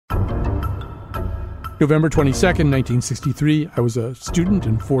November 22nd, 1963, I was a student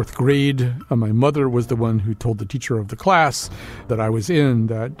in fourth grade. My mother was the one who told the teacher of the class that I was in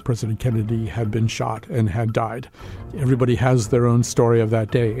that President Kennedy had been shot and had died. Everybody has their own story of that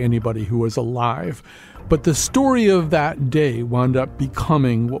day, anybody who was alive. But the story of that day wound up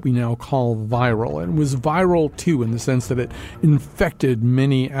becoming what we now call viral. And it was viral, too, in the sense that it infected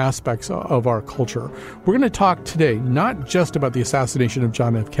many aspects of our culture. We're going to talk today not just about the assassination of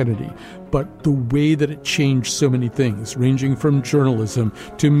John F. Kennedy, but the way that it changed so many things, ranging from journalism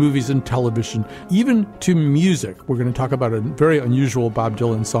to movies and television, even to music. We're going to talk about a very unusual Bob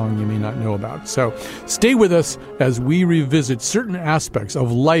Dylan song you may not know about. So stay with us as we revisit certain aspects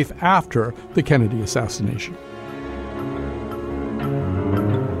of life after the Kennedy assassination.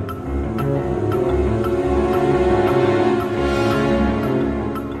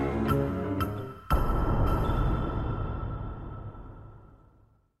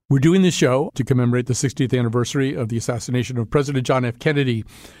 We're doing this show to commemorate the 60th anniversary of the assassination of President John F. Kennedy.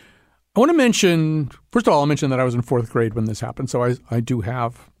 I want to mention, first of all, I'll mention that I was in fourth grade when this happened, so I do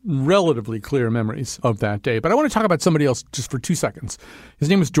have relatively clear memories of that day. But I want to talk about somebody else just for 2 seconds. His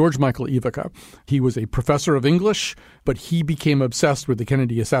name is George Michael Ivica. He was a professor of English, but he became obsessed with the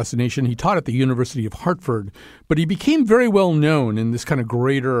Kennedy assassination. He taught at the University of Hartford, but he became very well known in this kind of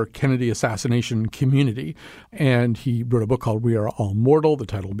greater Kennedy assassination community. And he wrote a book called We Are All Mortal, the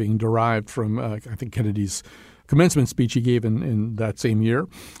title being derived from, I think, Kennedy's commencement speech he gave in that same year,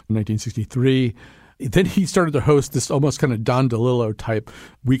 in 1963. Then he started to host this almost kind of Don DeLillo type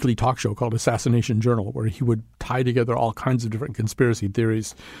weekly talk show called Assassination Journal, where he would tie together all kinds of different conspiracy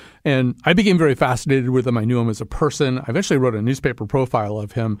theories. And I became very fascinated with him. I knew him as a person. I eventually wrote a newspaper profile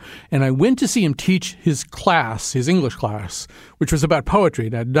of him. And I went to see him teach his class, his English class, which was about poetry.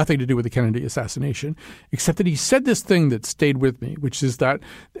 It had nothing to do with the Kennedy assassination, except that he said this thing that stayed with me, which is that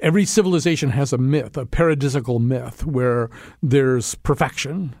every civilization has a myth, a paradisical myth, where there's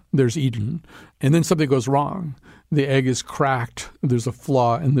perfection, there's Eden, and then something goes wrong. The egg is cracked, there's a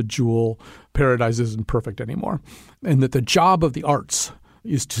flaw in the jewel, paradise isn't perfect anymore. And that the job of the arts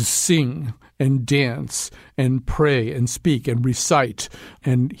is to sing and dance and pray and speak and recite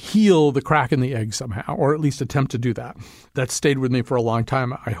and heal the crack in the egg somehow, or at least attempt to do that. That stayed with me for a long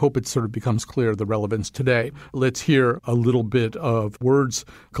time. I hope it sort of becomes clear, the relevance today. Let's hear a little bit of words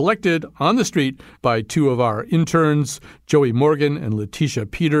collected on the street by two of our interns, Joey Morgan and Letitia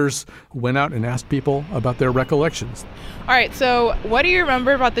Peters, who went out and asked people about their recollections. All right, so what do you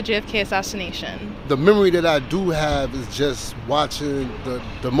remember about the JFK assassination? The memory that I do have is just watching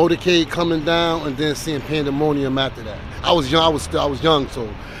the motorcade coming down and then seeing pandemonium after that. I was young, I was young,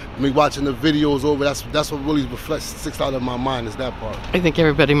 so me watching the videos over, that's what really sticks out of my mind is that part. I think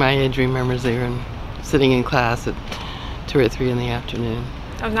everybody my age remembers they were sitting in class at 2 or 3 in the afternoon.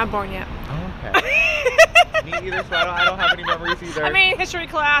 I was not born yet. Oh, okay. Me either, so I don't have any memories either. I mean, history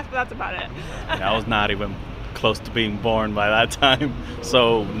class, but that's about it. I was not even close to being born by that time,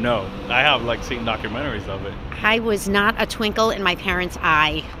 so no. I have seen documentaries of it. I was not a twinkle in my parents'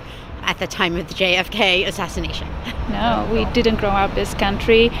 eye at the time of the JFK assassination. No, we didn't grow up this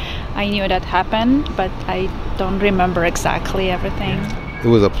country. I knew that happened, but I don't remember exactly everything. It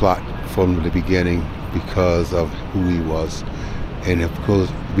was a plot from the beginning because of who he was, and of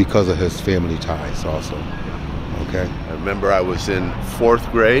course because of his family ties also. Okay. I remember I was in fourth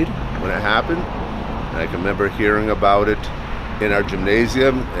grade when it happened, and I can remember hearing about it in our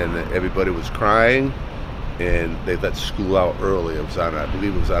gymnasium, and everybody was crying. And they let school out early. I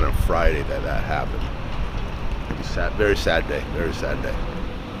believe it was on a Friday that happened. It was sad, very sad day, very sad day.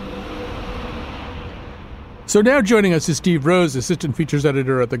 So now joining us is Steve Rose, assistant features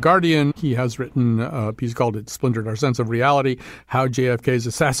editor at The Guardian. He has written a piece called It Splintered Our Sense of Reality, How JFK's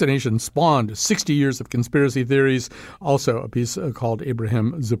Assassination Spawned 60 Years of Conspiracy Theories. Also a piece called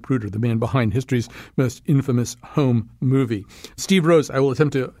Abraham Zapruder, the man behind history's most infamous home movie. Steve Rose, I will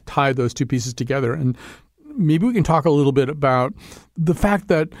attempt to tie those two pieces together, and maybe we can talk a little bit about the fact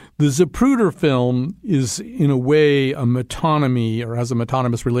that the Zapruder film is in a way a metonymy or has a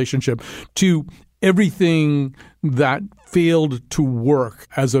metonymous relationship to everything that failed to work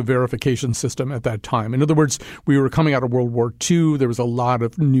as a verification system at that time. In other words, we were coming out of World War II. There was a lot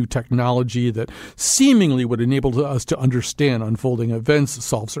of new technology that seemingly would enable us to understand unfolding events,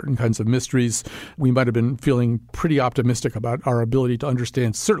 solve certain kinds of mysteries. We might have been feeling pretty optimistic about our ability to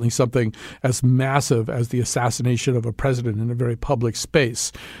understand certainly something as massive as the assassination of a president in a very public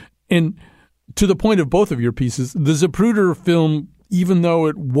space. And to the point of both of your pieces, the Zapruder film, even though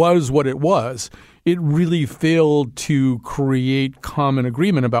it was what it was, it really failed to create common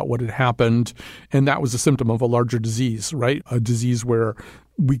agreement about what had happened. And that was a symptom of a larger disease, right? A disease where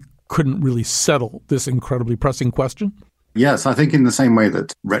we couldn't really settle this incredibly pressing question? Yes, I think in the same way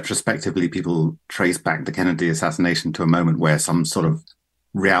that retrospectively people trace back the Kennedy assassination to a moment where some sort of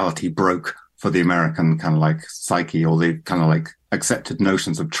reality broke for the American kind of like psyche, or the kind of like accepted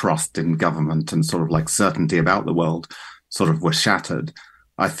notions of trust in government and sort of like certainty about the world sort of were shattered.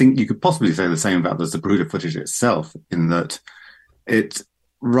 I think you could possibly say the same about the Zapruder footage itself, in that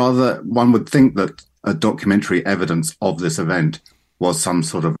one would think that a documentary evidence of this event was some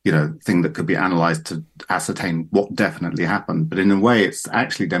sort of, thing that could be analyzed to ascertain what definitely happened. But in a way, it's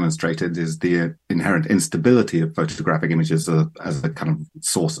actually demonstrated is the inherent instability of photographic images as a kind of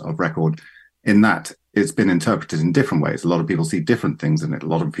source of record, in that it's been interpreted in different ways. A lot of people see different things in it. A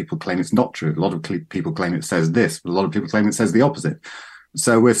lot of people claim it's not true. A lot of people claim it says this, but a lot of people claim it says the opposite.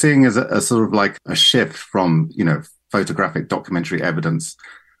 So we're seeing as a sort of like a shift from, photographic documentary evidence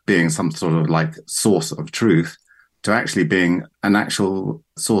being some sort of like source of truth to actually being an actual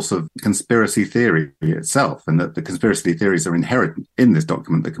source of conspiracy theory itself, and that the conspiracy theories are inherent in this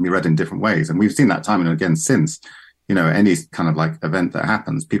document that can be read in different ways. And we've seen that time and again since, any kind of like event that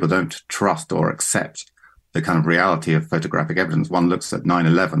happens, people don't trust or accept the kind of reality of photographic evidence. One looks at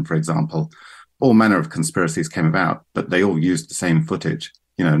 9/11, for example, all manner of conspiracies came about, but they all used the same footage.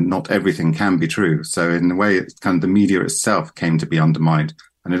 Not everything can be true. So in a way, it's kind of the media itself came to be undermined.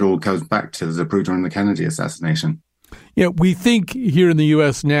 And it all goes back to the Zapruder and the Kennedy assassination. We think here in the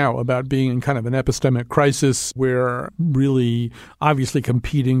U.S. now about being in kind of an epistemic crisis where really obviously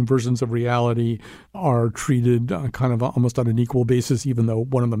competing versions of reality are treated kind of almost on an equal basis, even though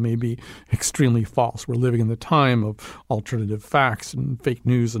one of them may be extremely false. We're living in the time of alternative facts and fake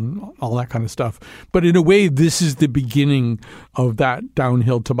news and all that kind of stuff. But in a way, this is the beginning of that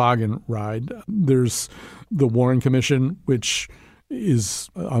downhill toboggan ride. There's the Warren Commission, which is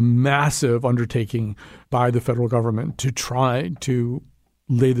a massive undertaking by the federal government to try to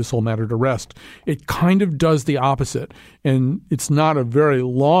lay this whole matter to rest. It kind of does the opposite. And it's not a very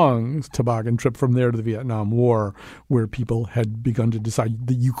long toboggan trip from there to the Vietnam War, where people had begun to decide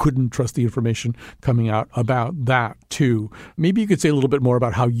that you couldn't trust the information coming out about that too. Maybe you could say a little bit more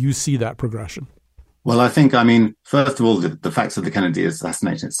about how you see that progression. Well, I think, first of all, the facts of the Kennedy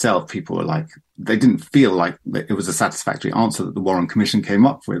assassination itself, people were like, they didn't feel like it was a satisfactory answer that the Warren Commission came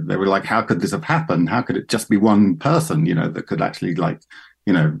up with. They were like, how could this have happened? How could it just be one person, that could actually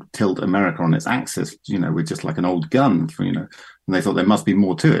tilt America on its axis, with just like an old gun, and they thought there must be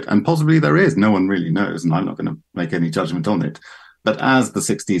more to it. And possibly there is. No one really knows. And I'm not going to make any judgment on it. But as the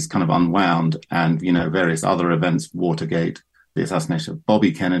 60s kind of unwound and, various other events, Watergate, the assassination of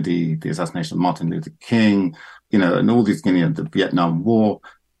Bobby Kennedy, the assassination of Martin Luther King, and all these, the Vietnam War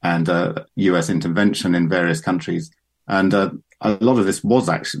and U.S. intervention in various countries. And a lot of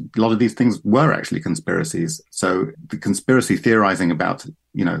these things were actually conspiracies. So the conspiracy theorizing about,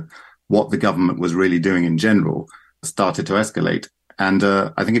 what the government was really doing in general started to escalate. And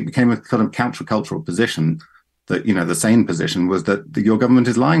I think it became a kind of countercultural position that, the sane position was that your government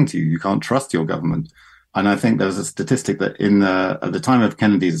is lying to you. You can't trust your government. And I think there was a statistic that at the time of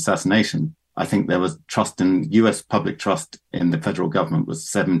Kennedy's assassination, I think there was U.S. public trust in the federal government was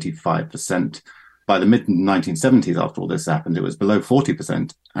 75%. By the mid-1970s, after all this happened, it was below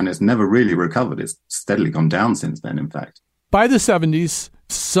 40%, and it's never really recovered. It's steadily gone down since then, in fact. By the 70s,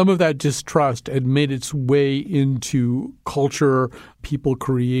 some of that distrust had made its way into culture. People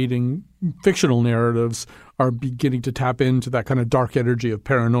creating fictional narratives are beginning to tap into that kind of dark energy of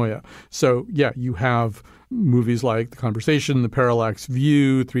paranoia. So, you have movies like The Conversation, The Parallax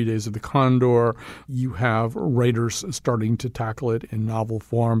View, 3 Days of the Condor. You have writers starting to tackle it in novel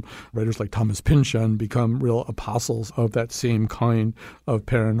form. Writers like Thomas Pynchon become real apostles of that same kind of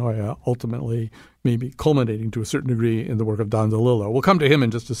paranoia, ultimately maybe culminating to a certain degree in the work of Don DeLillo. We'll come to him in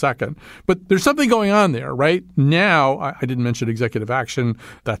just a second. But there's something going on there, right? Now, I didn't mention executive action.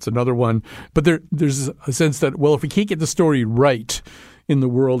 That's another one. But there's a sense that, well, if we can't get the story right in the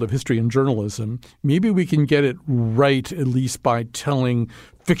world of history and journalism, maybe we can get it right at least by telling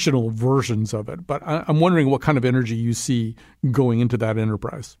fictional versions of it. But I'm wondering what kind of energy you see going into that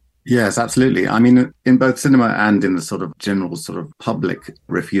enterprise. Yes, absolutely. In both cinema and in the sort of general sort of public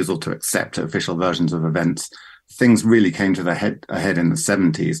refusal to accept official versions of events, things really came to ahead in the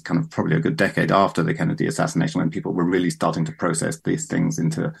 70s, kind of probably a good decade after the Kennedy assassination, when people were really starting to process these things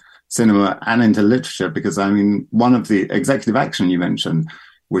into cinema and into literature. Because, one of the executive action you mentioned,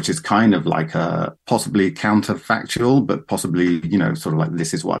 which is kind of like a possibly counterfactual, but possibly, sort of like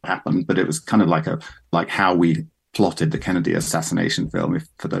this is what happened. But it was kind of like how we plotted the Kennedy assassination film,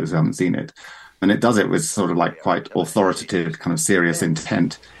 for those who haven't seen it. And it does it with sort of like quite authoritative, kind of serious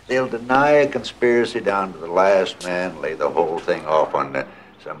intent. They'll deny a conspiracy down to the last man, lay the whole thing off on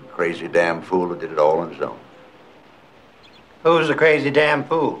Some crazy damn fool who did it all on his own. Who's the crazy damn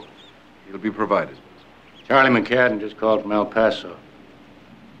fool? He'll be provided. Charlie McCadden just called from El Paso.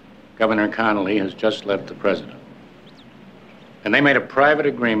 Governor Connolly has just left the president. And they made a private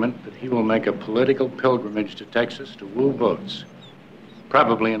agreement that he will make a political pilgrimage to Texas to woo votes,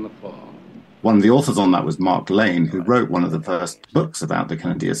 probably in the fall. One of the authors on that was Mark Lane, who wrote one of the first books about the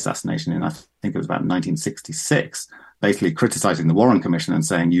Kennedy assassination in, I think it was about 1966, basically criticizing the Warren Commission and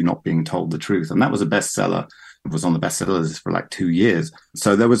saying, you're not being told the truth. And that was a bestseller. It was on the bestseller list for like 2 years.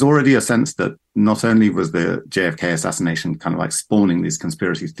 So there was already a sense that not only was the JFK assassination kind of like spawning these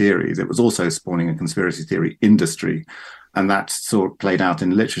conspiracy theories, it was also spawning a conspiracy theory industry. And that sort of played out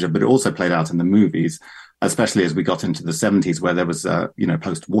in literature, but it also played out in the movies, especially as we got into the 70s, where there was,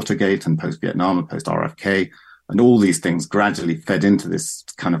 post-Watergate and post-Vietnam and post-RFK, and all these things gradually fed into this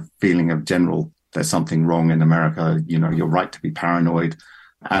kind of feeling of general, there's something wrong in America, you're right to be paranoid.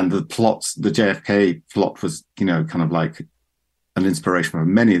 And the JFK plot was, kind of like an inspiration for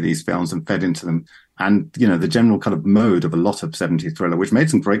many of these films and fed into them. And, the general kind of mode of a lot of 70s thriller, which made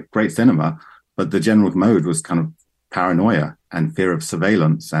some great cinema, but the general mode was kind of paranoia and fear of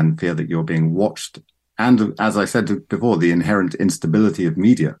surveillance and fear that you're being watched. And as I said before, the inherent instability of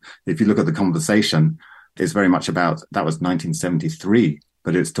media. If you look at The Conversation, it's very much about, that was 1973,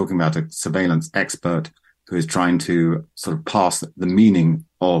 but it's talking about a surveillance expert who is trying to sort of pass the meaning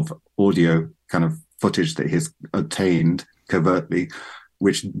of audio kind of footage that he's obtained covertly,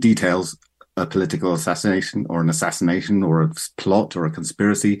 which details a political assassination or a plot or a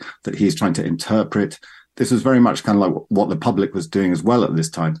conspiracy that he's trying to interpret. This was very much kind of like what the public was doing as well at this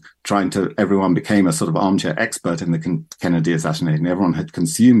time, everyone became a sort of armchair expert in the Kennedy assassination. Everyone had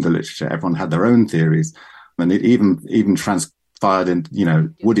consumed the literature. Everyone had their own theories. And it even transpired in,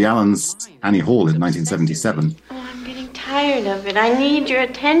 Woody Allen's Annie Hall in 1977. I'm getting tired of it. I need your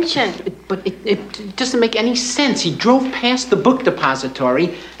attention. But it doesn't make any sense. He drove past the book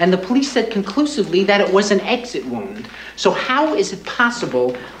depository, and the police said conclusively that it was an exit wound. So how is it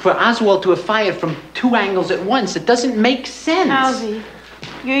possible for Oswald to have fired from 2 angles at once? It doesn't make sense. Halsey,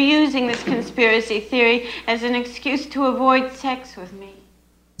 you're using this conspiracy theory as an excuse to avoid sex with me.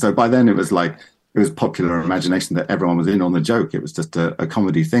 So by then it was popular imagination that everyone was in on the joke. It was just a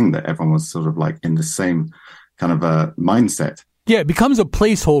comedy thing that everyone was sort of like in the same kind of a mindset. Yeah, it becomes a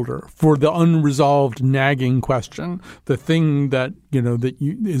placeholder for the unresolved nagging question, the thing that,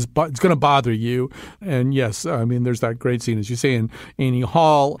 it's going to bother you. And yes, I mean, there's that great scene, as you say, in Annie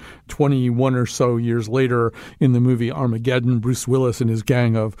Hall, 21 or so years later in the movie Armageddon, Bruce Willis and his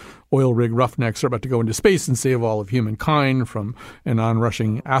gang of oil rig roughnecks are about to go into space and save all of humankind from an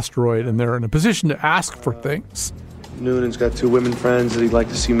onrushing asteroid. And they're in a position to ask for things. Noonan's got 2 women friends that he'd like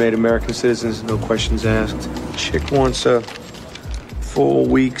to see made American citizens, no questions asked. Chick wants a full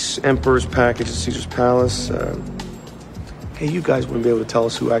week's Emperor's package at Caesar's Palace. Hey, you guys wouldn't be able to tell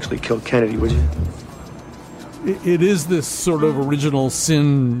us who actually killed Kennedy, would you? It is this sort of original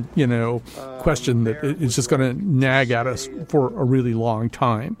sin, question that is just going to nag at us for a really long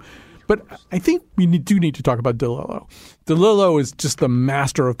time. But I think we do need to talk about DeLillo. DeLillo is just the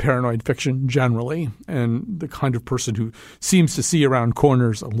master of paranoid fiction generally, and the kind of person who seems to see around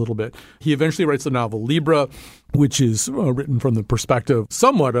corners a little bit. He eventually writes the novel Libra, which is written from the perspective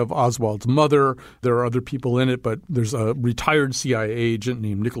somewhat of Oswald's mother. There are other people in it, but there's a retired CIA agent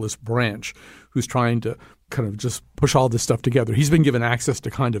named Nicholas Branch who's trying to kind of just push all this stuff together. He's been given access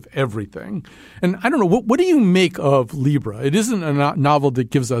to kind of everything. And I don't know, what do you make of Libra? It isn't a novel that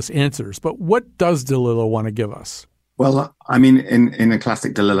gives us answers, but what does DeLillo want to give us? Well, I mean, in a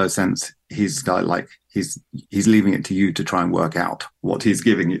classic DeLillo sense, he's leaving it to you to try and work out what he's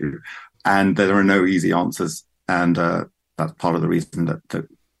giving you. And there are no easy answers. And that's part of the reason that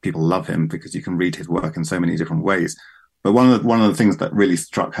people love him, because you can read his work in so many different ways. But one of the things that really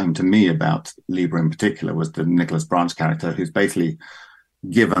struck home to me about Libra in particular was the Nicholas Branch character, who's basically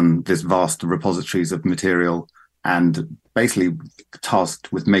given this vast repositories of material and basically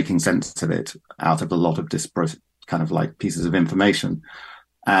tasked with making sense of it out of a lot of disparate kind of like pieces of information.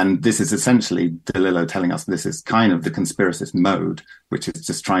 And this is essentially DeLillo telling us this is kind of the conspiracist mode, which is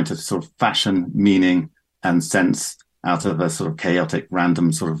just trying to sort of fashion meaning and sense out of a sort of chaotic,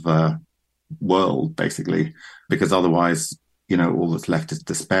 random sort of world, basically, because otherwise, all that's left is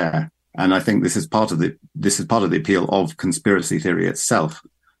despair. And I think this is part of the appeal of conspiracy theory itself.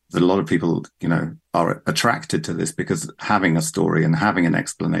 That a lot of people, are attracted to this because having a story and having an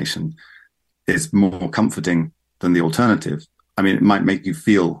explanation is more comforting than the alternative. I mean, it might make you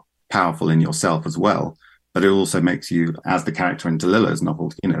feel powerful in yourself as well, but it also makes you, as the character in DeLillo's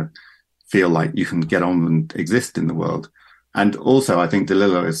novel, feel like you can get on and exist in the world. And also, I think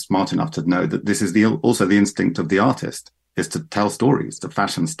DeLillo is smart enough to know that this is also the instinct of the artist, is to tell stories, to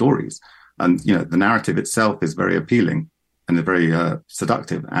fashion stories. And, the narrative itself is very appealing and very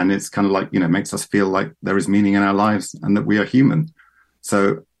seductive. And it's kind of like, makes us feel like there is meaning in our lives and that we are human.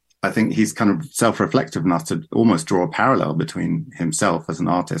 So I think he's kind of self-reflective enough to almost draw a parallel between himself as an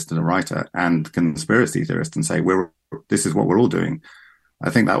artist and a writer and conspiracy theorist and say, this is what we're all doing. I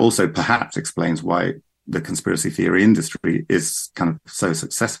think that also perhaps explains why the conspiracy theory industry is kind of so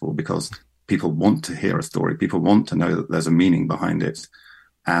successful, because people want to hear a story. People want to know that there's a meaning behind it.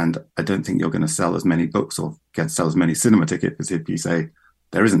 And I don't think you're going to sell as many books or sell as many cinema tickets if you say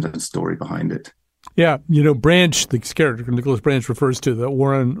there isn't a story behind it. Yeah, Branch, the character, Nicholas Branch, refers to the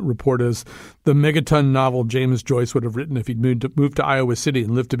Warren Report as the megaton novel James Joyce would have written if he'd moved to Iowa City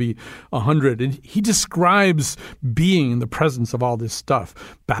and lived to be 100. And he describes being in the presence of all this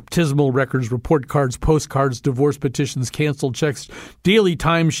stuff: baptismal records, report cards, postcards, divorce petitions, canceled checks, daily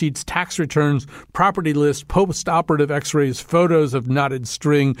timesheets, tax returns, property lists, post-operative x-rays, photos of knotted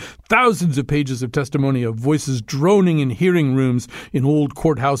string, thousands of pages of testimony of voices droning in hearing rooms in old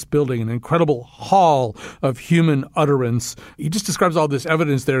courthouse building, an incredible hall of human utterance. He just describes all this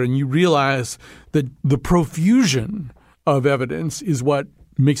evidence there, and you realize that the profusion of evidence is what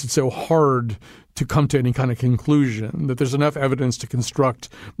makes it so hard to come to any kind of conclusion, that there's enough evidence to construct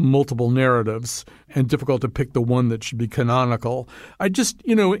multiple narratives and difficult to pick the one that should be canonical. I just,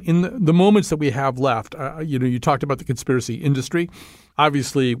 in the moments that we have left, you talked about the conspiracy industry.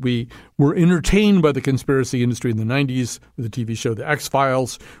 Obviously, we were entertained by the conspiracy industry in the 90s with the TV show The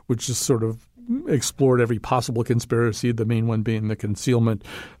X-Files, which is sort of explored every possible conspiracy, the main one being the concealment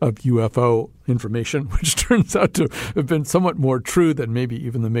of UFO information, which turns out to have been somewhat more true than maybe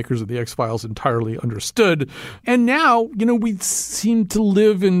even the makers of the X-Files entirely understood. And now, we seem to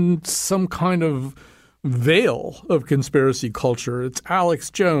live in some kind of veil of conspiracy culture. It's Alex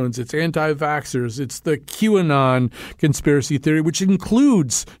Jones, it's anti-vaxxers, it's the QAnon conspiracy theory, which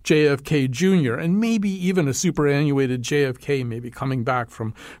includes JFK Jr. and maybe even a superannuated JFK maybe coming back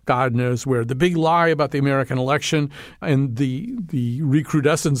from God knows where. The big lie about the American election and the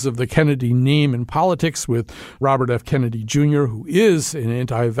recrudescence of the Kennedy name in politics with Robert F. Kennedy Jr., who is an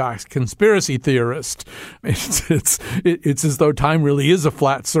anti-vax conspiracy theorist. It's as though time really is a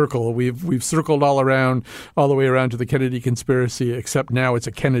flat circle. We've circled all the way around to the Kennedy conspiracy, except now it's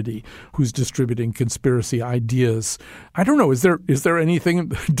a Kennedy who's distributing conspiracy ideas. I don't know. Is there anything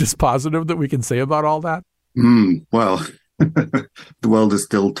dispositive that we can say about all that? Well, the world is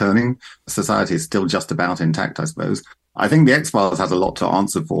still turning. Society is still just about intact, I suppose. I think the X-Files has a lot to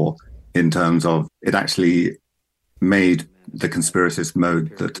answer for in terms of it actually made the conspiracist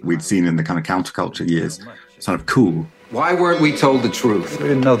mode that we'd seen in the kind of counterculture years sort of cool. Why weren't we told the truth? We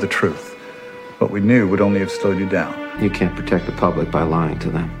didn't know the truth. What we knew would only have slowed you down. You can't protect the public by lying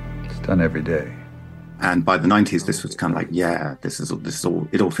to them. It's done every day. And by the 90s, this was kind of like, yeah, this is all,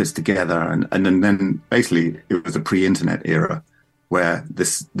 it all fits together. And then basically it was a pre-internet era where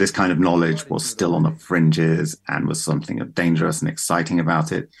this kind of knowledge was still on the fringes and was something dangerous and exciting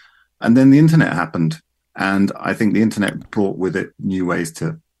about it. And then the internet happened. And I think the internet brought with it new ways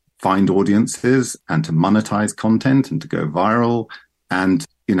to find audiences and to monetize content and to go viral and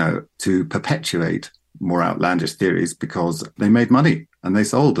to perpetuate more outlandish theories because they made money and they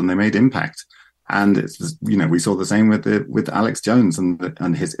sold and they made impact. And it's just, we saw the same with Alex Jones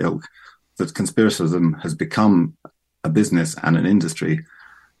and his ilk, that conspiracism has become a business and an industry.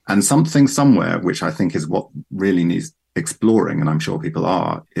 And something somewhere, which I think is what really needs exploring, and I'm sure people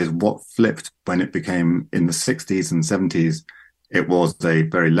are, is what flipped when it became in the 60s and 70s. It was a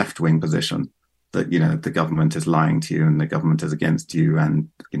very left-wing position that, the government is lying to you and the government is against you and,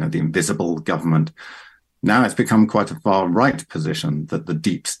 the invisible government. Now it's become quite a far right position that the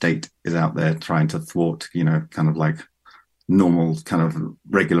deep state is out there trying to thwart, kind of like normal kind of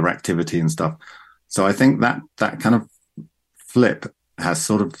regular activity and stuff. So I think that kind of flip has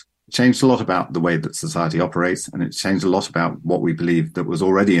sort of changed a lot about the way that society operates, and it's changed a lot about what we believe that was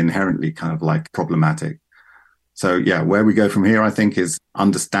already inherently kind of like problematic. So yeah, where we go from here, I think, is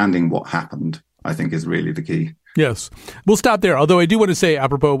understanding what happened, I think, is really the key. Yes. We'll stop there. Although I do want to say,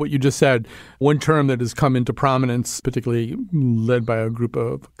 apropos what you just said, one term that has come into prominence, particularly led by a group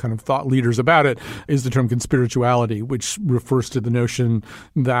of kind of thought leaders about it, is the term conspirituality, which refers to the notion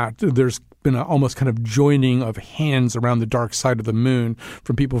that there's been an almost kind of joining of hands around the dark side of the moon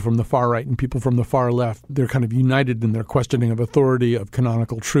from people from the far right and people from the far left. They're kind of united in their questioning of authority, of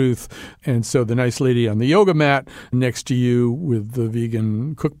canonical truth. And so the nice lady on the yoga mat next to you with the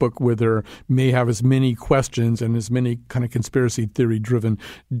vegan cookbook with her may have as many questions and as many kind of conspiracy theory-driven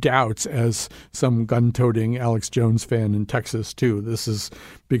doubts as some gun-toting Alex Jones fan in Texas, too. This is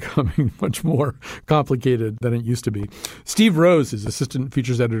becoming much more complicated than it used to be. Steve Rose is assistant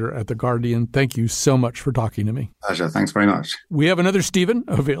features editor at The Guardian. Thank you so much for talking to me. Pleasure. Thanks very much. We have another Stephen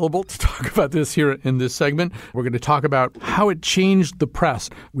available to talk about this here in this segment. We're going to talk about how it changed the press.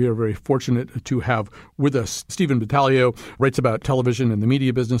 We are very fortunate to have with us Stephen Battaglio, writes about television and the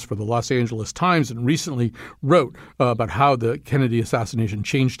media business for the Los Angeles Times, and recently wrote about how the Kennedy assassination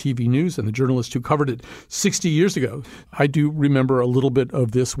changed TV news and the journalists who covered it 60 years ago. I do remember a little bit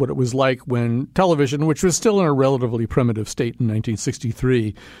of this, what it was like when television, which was still in a relatively primitive state in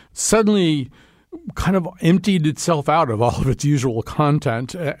 1963, suddenly kind of emptied itself out of all of its usual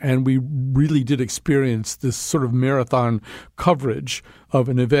content. And we really did experience this sort of marathon coverage of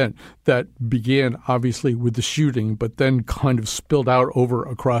an event that began obviously with the shooting, but then kind of spilled out over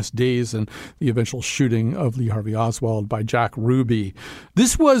across days and the eventual shooting of Lee Harvey Oswald by Jack Ruby.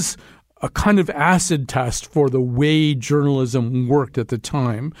 This was a kind of acid test for the way journalism worked at the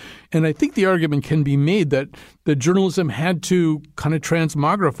time. And I think the argument can be made that the journalism had to kind of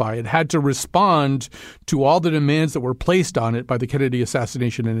transmogrify. It had to respond to all the demands that were placed on it by the Kennedy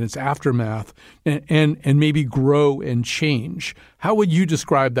assassination and its aftermath and maybe grow and change. How would you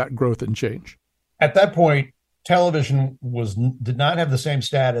describe that growth and change? At that point, television did not have the same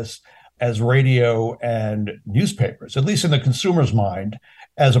status as radio and newspapers, at least in the consumer's mind,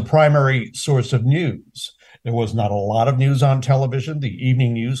 as a primary source of news. There was not a lot of news on television. The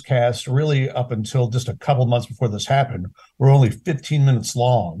evening newscasts, really up until just a couple months before this happened, were only 15 minutes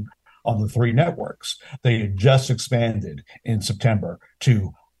long on the three networks. They had just expanded in September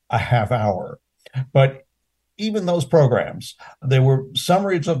to a half hour. But even those programs, there were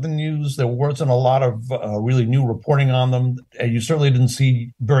summaries of the news. There wasn't a lot of really new reporting on them. And you certainly didn't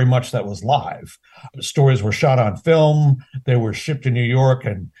see very much that was live. The stories were shot on film. They were shipped to New York,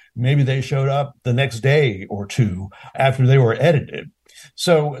 and maybe they showed up the next day or two after they were edited.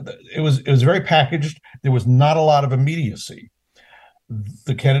 So it was very packaged. There was not a lot of immediacy.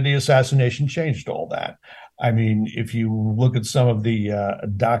 The Kennedy assassination changed all that. I mean, if you look at some of the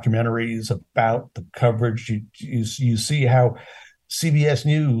documentaries about the coverage, you see how CBS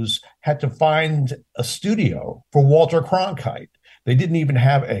News had to find a studio for Walter Cronkite. They didn't even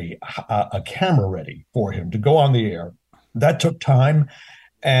have a camera ready for him to go on the air. That took time.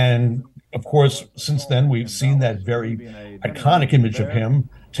 And of course, since then, we've seen that very iconic image of him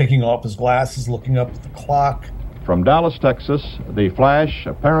taking off his glasses, looking up at the clock. From Dallas, Texas, the flash,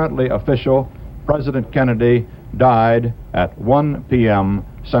 apparently official, President Kennedy died at 1 p.m.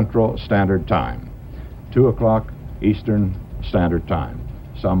 Central Standard Time, 2 o'clock Eastern Standard Time,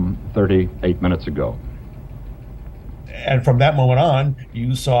 some 38 minutes ago. And from that moment on,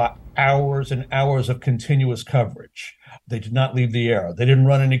 you saw hours and hours of continuous coverage. They did not leave the air. They didn't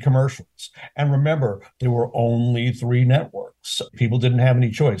run any commercials. And remember, there were only three networks. People didn't have any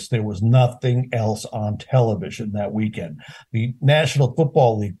choice. There was nothing else on television that weekend. The National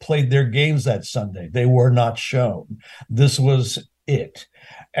Football League played their games that Sunday. They were not shown. This was it.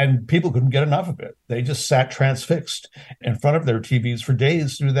 And people couldn't get enough of it. They just sat transfixed in front of their TVs for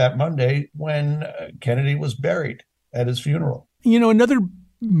days through that Monday when Kennedy was buried at his funeral. You know, another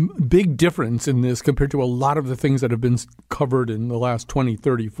big difference in this compared to a lot of the things that have been covered in the last 20,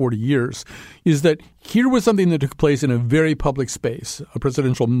 30, 40 years is that here was something that took place in a very public space, a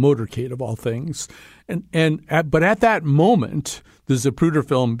presidential motorcade of all things. But at that moment, the Zapruder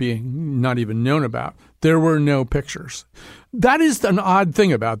film being not even known about, there were no pictures. That is an odd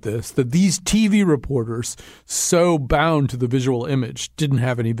thing about this, that these TV reporters, so bound to the visual image, didn't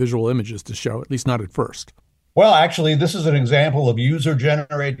have any visual images to show, at least not at first. Well, actually, this is an example of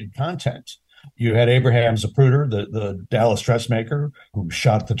user-generated content. You had Abraham Zapruder, the Dallas dressmaker, who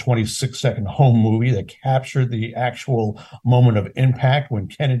shot the 26-second home movie that captured the actual moment of impact when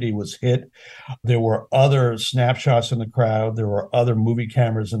Kennedy was hit. There were other snapshots in the crowd. There were other movie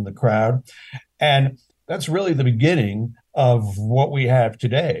cameras in the crowd. And that's really the beginning of what we have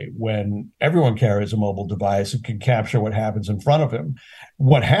today, when everyone carries a mobile device and can capture what happens in front of him.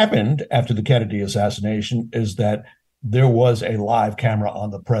 What happened after the Kennedy assassination is that there was a live camera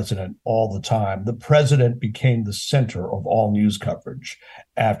on the president all the time. The president became the center of all news coverage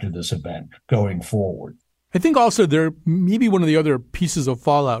after this event going forward. I think also there maybe one of the other pieces of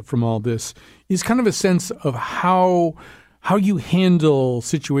fallout from all this is kind of a sense of how how you handle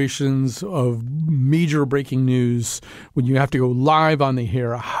situations of major breaking news when you have to go live on the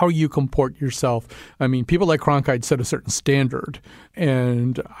air, how you comport yourself. I mean, people like Cronkite set a certain standard.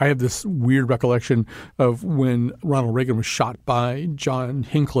 And I have this weird recollection of when Ronald Reagan was shot by John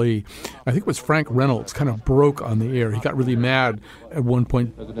Hinckley. I think it was Frank Reynolds kind of broke on the air. He got really mad at one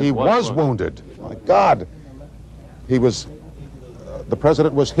point. He was wounded. My God. He was, the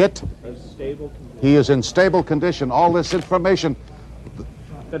president was hit. He is in stable condition. All this information,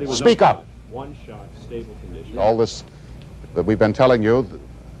 speak up. One shot, stable condition. All this that we've been telling you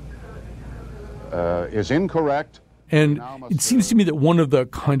is incorrect. And it seems to me that one of the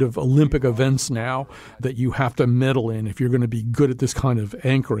kind of Olympic events now that you have to medal in if you're going to be good at this kind of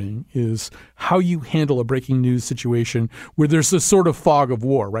anchoring is how you handle a breaking news situation where there's this sort of fog of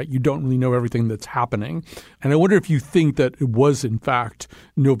war, right? You don't really know everything that's happening. And I wonder if you think that it was, in fact,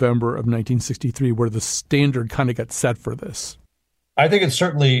 November of 1963 where the standard kind of got set for this. I think it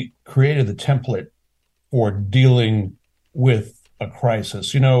certainly created the template for dealing with a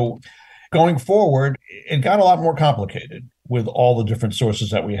crisis. Going forward, it got a lot more complicated with all the different sources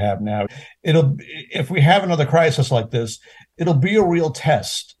that we have now. If we have another crisis like this, it'll be a real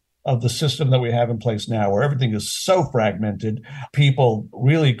test of the system that we have in place now, where everything is so fragmented. People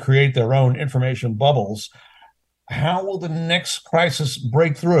really create their own information bubbles. How will the next crisis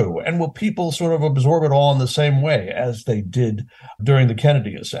break through? And will people sort of absorb it all in the same way as they did during the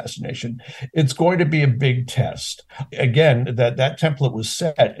Kennedy assassination? It's going to be a big test. Again, that template was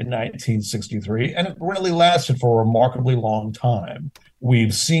set in 1963, and it really lasted for a remarkably long time.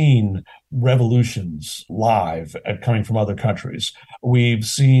 We've seen revolutions live coming from other countries. We've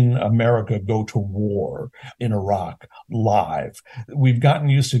seen America go to war in Iraq live. We've gotten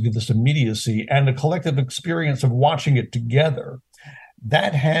used to this immediacy and the collective experience of watching it together.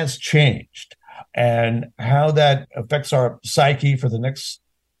 That has changed. And how that affects our psyche for the next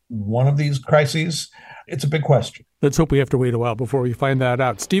one of these crises, it's a big question. Let's hope we have to wait a while before we find that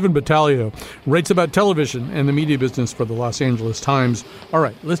out. Stephen Battaglio writes about television and the media business for the Los Angeles Times. All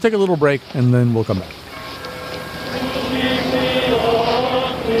right, let's take a little break, and then we'll come back.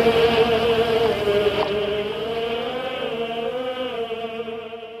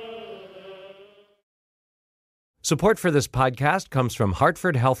 Support for this podcast comes from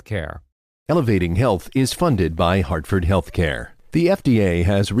Hartford Healthcare. Elevating Health is funded by Hartford Healthcare. The FDA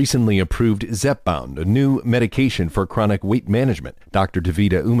has recently approved Zepbound, a new medication for chronic weight management. Dr.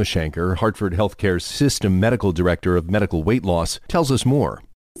 Davida Umashankar, Hartford Healthcare's System Medical Director of Medical Weight Loss, tells us more.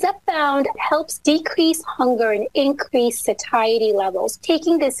 Zepbound helps decrease hunger and increase satiety levels.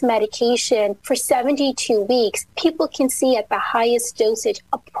 Taking this medication for 72 weeks, people can see at the highest dosage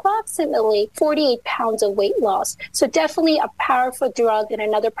approximately 48 pounds of weight loss. So definitely a powerful drug and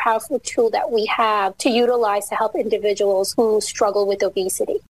another powerful tool that we have to utilize to help individuals who struggle with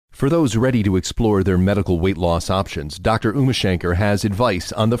obesity. For those ready to explore their medical weight loss options, Dr. Umashankar has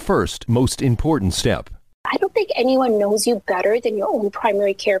advice on the first, most important step. I don't think anyone knows you better than your own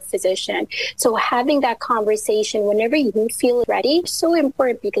primary care physician. So having that conversation whenever you feel ready is so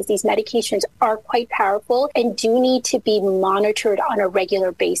important because these medications are quite powerful and do need to be monitored on a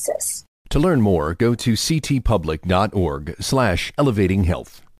regular basis. To learn more, go to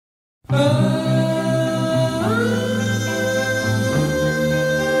ctpublic.org/elevatinghealth.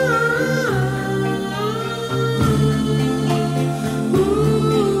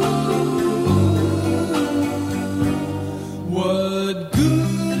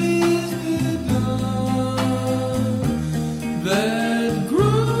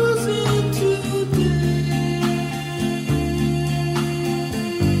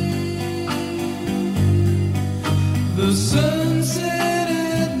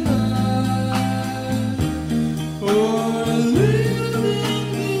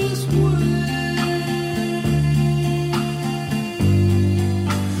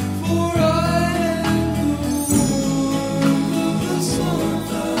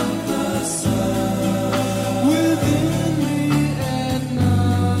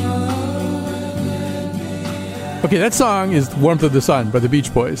 Okay, that song is Warmth of the Sun by the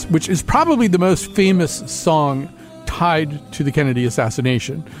Beach Boys, which is probably the most famous song tied to the Kennedy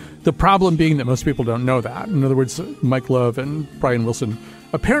assassination. The problem being that most people don't know that. In other words, Mike Love and Brian Wilson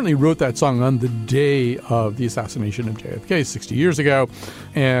apparently wrote that song on the day of the assassination of JFK 60 years ago,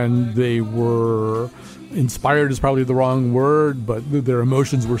 and they were inspired is probably the wrong word, but their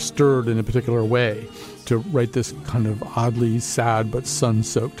emotions were stirred in a particular way to write this kind of oddly sad but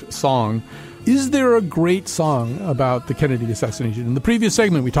sun-soaked song. Is there a great song about the Kennedy assassination? In the previous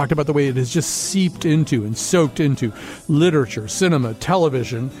segment, we talked about the way it has just seeped into and soaked into literature, cinema,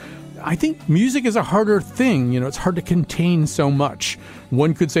 television. I think music is a harder thing. It's hard to contain so much.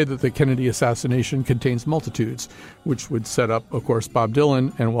 One could say that the Kennedy assassination contains multitudes, which would set up, of course, Bob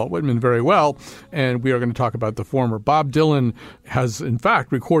Dylan and Walt Whitman very well. And we are going to talk about the former. Bob Dylan has, in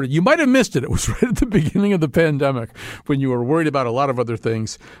fact, recorded, you might have missed it. It was right at the beginning of the pandemic when you were worried about a lot of other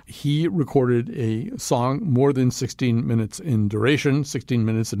things. He recorded a song more than 16 minutes in duration, 16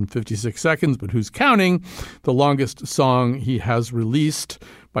 minutes and 56 seconds, but who's counting? The longest song he has released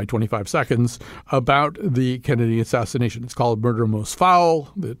by 25 seconds about the Kennedy assassination. It's called Murder Most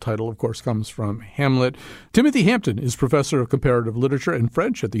Foul. The title, of course, comes from Hamlet. Timothy Hampton is professor of comparative literature and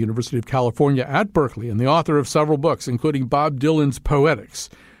French at the University of California at Berkeley and the author of several books, including Bob Dylan's Poetics,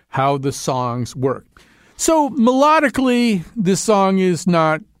 How the Songs Work. So melodically, this song is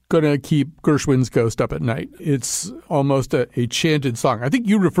not going to keep Gershwin's ghost up at night. It's almost a chanted song. I think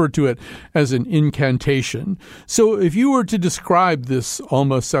you referred to it as an incantation. So if you were to describe this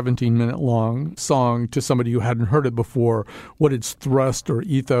almost 17-minute long song to somebody who hadn't heard it before, what its thrust or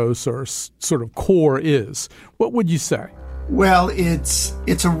ethos or sort of core is, what would you say? Well, it's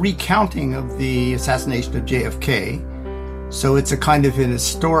a recounting of the assassination of JFK. So it's a kind of an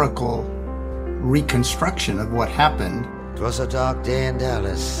historical reconstruction of what happened. 'Twas a dark day in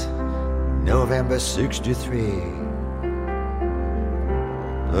Dallas, November 63.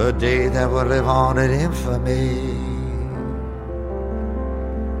 A day that would live on in infamy.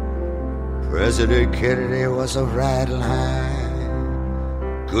 President Kennedy was a riding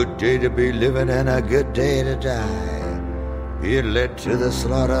high. Good day to be living and a good day to die. He led to the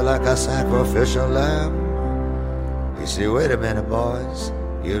slaughter like a sacrificial lamb. He said, wait a minute, boys,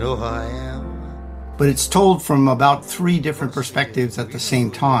 you know who I am. But it's told from about 3 different perspectives at the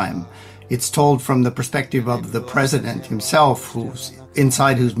same time. It's told from the perspective of the president himself, who's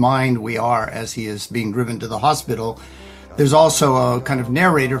inside whose mind we are as he is being driven to the hospital. There's also a kind of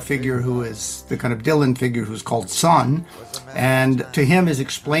narrator figure who is the kind of Dylan figure who's called Son, and to him is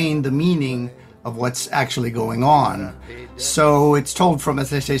explained the meaning of what's actually going on. So it's told from,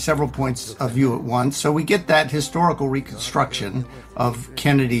 as I say, several points of view at once. So we get that historical reconstruction of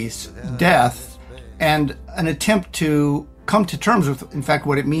Kennedy's death and an attempt to come to terms with, in fact,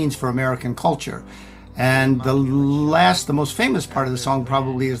 what it means for American culture. And the most famous part of the song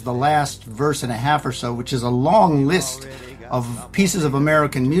probably is the last verse and a half or so, which is a long list of pieces of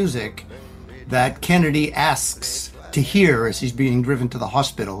American music that Kennedy asks to hear as he's being driven to the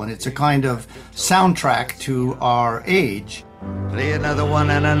hospital. And it's a kind of soundtrack to our age. Play another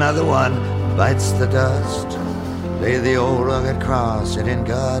one and another one bites the dust. Lay the old rugged cross and in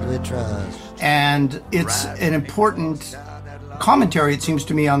God we trust. And it's an important commentary, it seems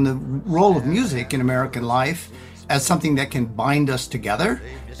to me, on the role of music in American life as something that can bind us together.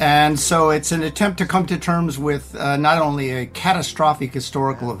 And so it's an attempt to come to terms with not only a catastrophic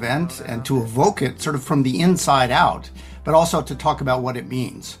historical event and to evoke it sort of from the inside out, but also to talk about what it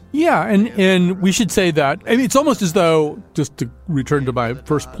means. Yeah, and we should say that, I mean, it's almost as though, just to return to my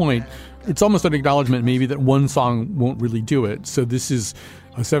first point, it's almost an acknowledgement maybe that one song won't really do it. So this is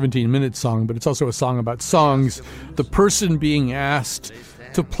a 17-minute song, but it's also a song about songs. The person being asked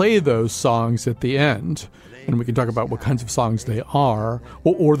to play those songs at the end, and we can talk about what kinds of songs they are,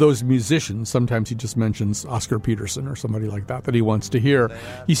 or those musicians. Sometimes he just mentions Oscar Peterson or somebody like that he wants to hear.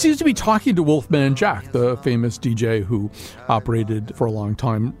 He seems to be talking to Wolfman Jack, the famous DJ who operated for a long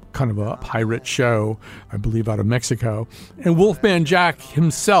time kind of a pirate show, I believe, out of Mexico. And Wolfman Jack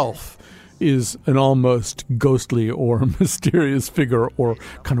himself is an almost ghostly or mysterious figure, or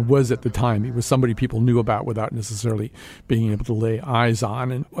kind of was at the time. He was somebody people knew about without necessarily being able to lay eyes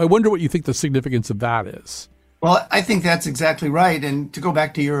on. And I wonder what you think the significance of that is. Well, I think that's exactly right. And to go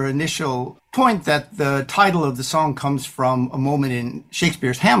back to your initial point that the title of the song comes from a moment in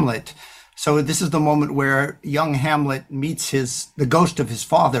Shakespeare's Hamlet. So this is the moment where young Hamlet meets the ghost of his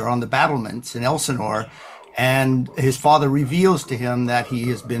father on the battlements in Elsinore. And his father reveals to him that he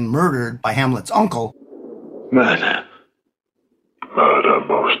has been murdered by Hamlet's uncle. Murder. Murder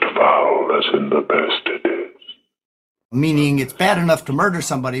most foul as in the best it is. Meaning it's bad enough to murder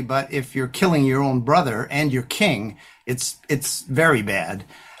somebody, but if you're killing your own brother and your king, it's very bad.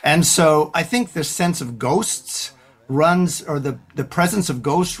 And so I think the sense of ghosts runs, or the presence of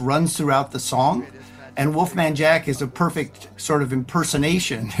ghosts runs throughout the song. And Wolfman Jack is a perfect sort of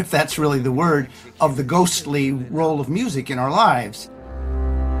impersonation, if that's really the word, of the ghostly role of music in our lives.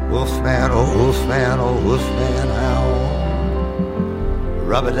 Wolfman, oh Wolfman, how?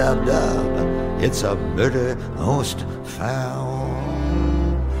 Rub-a-dub-dub, it's a murder most foul.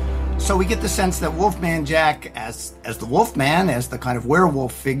 So we get the sense that Wolfman Jack, as the Wolfman, as the kind of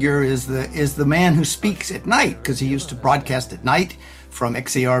werewolf figure, is the man who speaks at night, because he used to broadcast at night from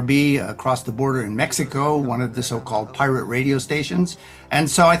XERB across the border in Mexico, one of the so-called pirate radio stations. And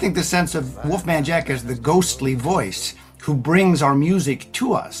so I think the sense of Wolfman Jack as the ghostly voice who brings our music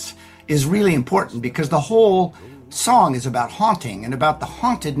to us is really important, because the whole song is about haunting and about the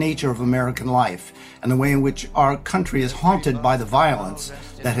haunted nature of American life and the way in which our country is haunted by the violence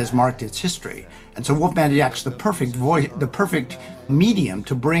that has marked its history. And so Wolfman Jack's the perfect voice, the perfect medium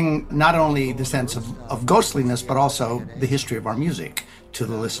to bring not only the sense of ghostliness, but also the history of our music to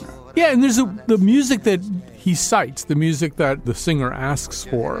the listener. Yeah, and there's the music that he cites, the music that the singer asks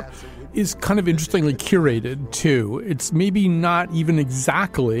for, is kind of interestingly curated, too. It's maybe not even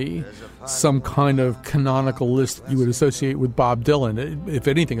exactly some kind of canonical list you would associate with Bob Dylan. It, if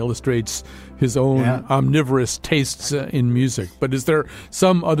anything, illustrates his own omnivorous tastes in music. But is there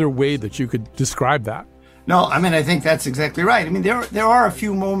some other way that you could describe that? No, I mean, I think that's exactly right. I mean, there are a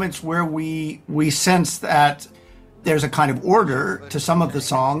few moments where we sense that there's a kind of order to some of the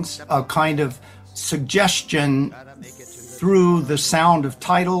songs, a kind of suggestion through the sound of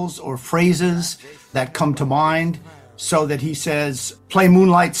titles or phrases that come to mind, so that he says, play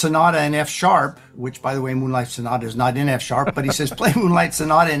Moonlight Sonata in F sharp, which, by the way, Moonlight Sonata is not in F sharp, but he says, play Moonlight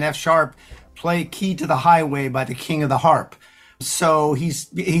Sonata in F sharp, play Key to the Highway by the King of the Harp. So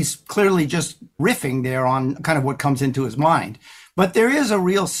he's clearly just riffing there on kind of what comes into his mind. But there is a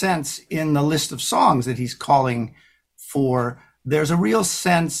real sense in the list of songs that he's calling for. There's a real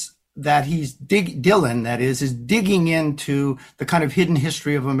sense that Dylan, that is digging into the kind of hidden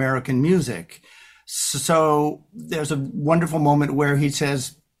history of American music. So there's a wonderful moment where he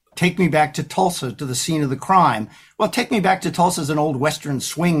says, take me back to Tulsa, to the scene of the crime. Well, Take Me Back to Tulsa is an old Western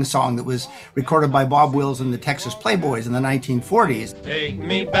swing song that was recorded by Bob Wills and the Texas Playboys in the 1940s. Take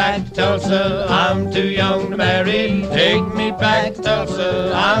me back to Tulsa, I'm too young to marry. Take me back to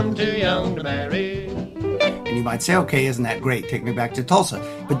Tulsa, I'm too young to marry. And you might say, okay, isn't that great? Take me back to Tulsa.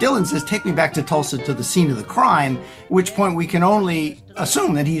 But Dylan says, take me back to Tulsa, to the scene of the crime, at which point we can only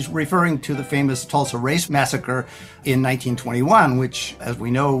assume that he's referring to the famous Tulsa Race Massacre in 1921, which, as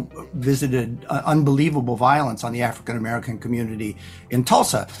we know, visited unbelievable violence on the African-American community in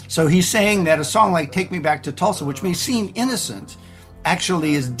Tulsa. So he's saying that a song like Take Me Back to Tulsa, which may seem innocent,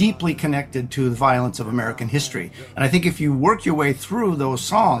 actually is deeply connected to the violence of American history. And I think if you work your way through those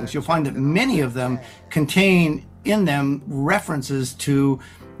songs, you'll find that many of them contain in them references to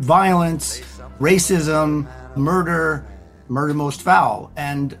violence, racism, murder most foul.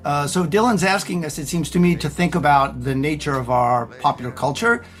 And so Dylan's asking us, it seems to me, to think about the nature of our popular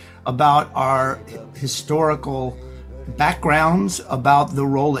culture, about our historical backgrounds, about the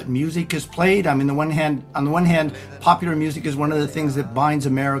role that music has played. I mean, on the one hand, popular music is one of the things that binds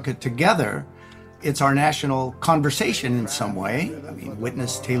America together. It's our national conversation in some way. I mean,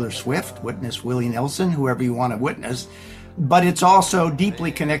 witness Taylor Swift, witness Willie Nelson, whoever you want to witness. But it's also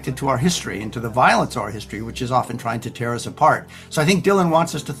deeply connected to our history and to the violence of our history, which is often trying to tear us apart. So I think Dylan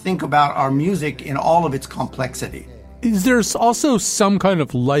wants us to think about our music in all of its complexity. Is there also some kind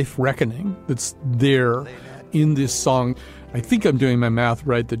of life reckoning that's there in this song? I think I'm doing my math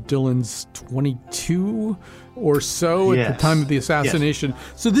right, that Dylan's 22 or so at the time of the assassination.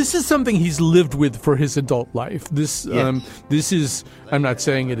 Yes. So this is something he's lived with for his adult life. This is, I'm not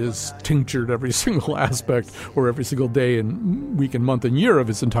saying it is tinctured every single aspect or every single day and week and month and year of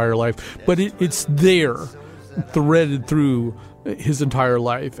his entire life, but it's there, threaded through his entire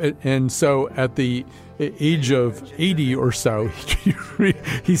life. And so at the age of 80 or so,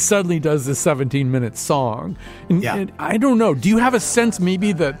 he suddenly does this 17-minute song. And I don't know, do you have a sense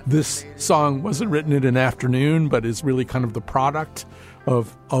maybe that this song wasn't written in an afternoon, but is really kind of the product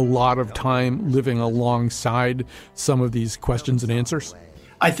of a lot of time living alongside some of these questions and answers?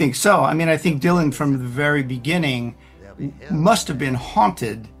 I think so. I mean, I think Dylan from the very beginning must have been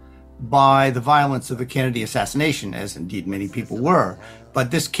haunted by the violence of the Kennedy assassination, as indeed many people were.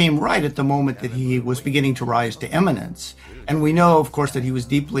 But this came right at the moment that he was beginning to rise to eminence. And we know, of course, that he was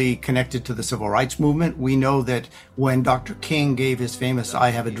deeply connected to the civil rights movement. We know that when Dr. King gave his famous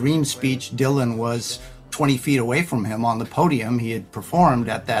I Have a Dream speech, Dylan was 20 feet away from him on the podium. He had performed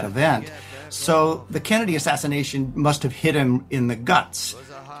at that event. So the Kennedy assassination must have hit him in the guts.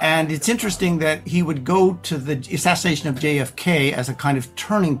 And it's interesting that he would go to the assassination of JFK as a kind of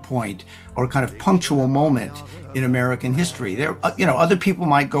turning point or a kind of punctual moment in American history. There, other people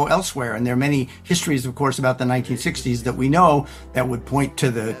might go elsewhere, and there are many histories, of course, about the 1960s that we know that would point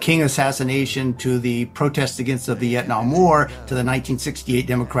to the King assassination, to the protests against the Vietnam War, to the 1968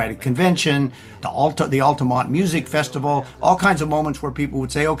 Democratic Convention, to the Altamont Music Festival, all kinds of moments where people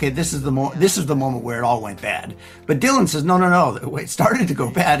would say, okay, this is the moment where it all went bad. But Dylan says, no, it started to go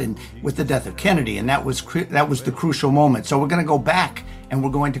bad that and with the death of Kennedy, and that was the crucial moment. So we're going to go back and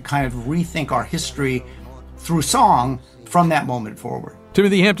we're going to kind of rethink our history through song from that moment forward.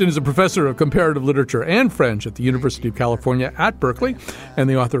 Timothy Hampton is a professor of comparative literature and French at the University of California at Berkeley and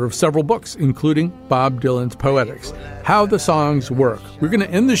the author of several books, including Bob Dylan's Poetics, How the Songs Work. We're going to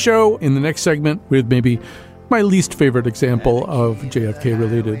end the show in the next segment with maybe my least favorite example of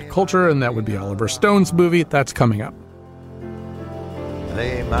JFK-related culture, and that would be Oliver Stone's movie. That's coming up.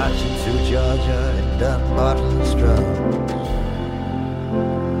 They marching through Georgia in Dunbarton's drums.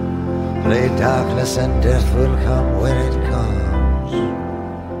 Play darkness and death will come when it comes.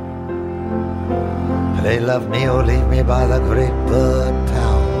 Play love me or leave me by the great bird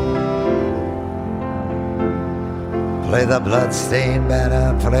pound. Play the blood-stained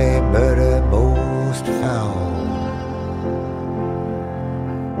banner, play murder most foul.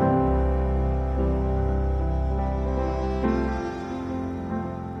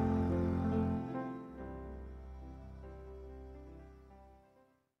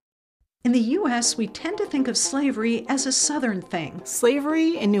 In the U.S., we tend to think of slavery as a Southern thing.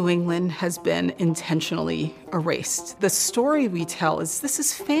 Slavery in New England has been intentionally erased. The story we tell is this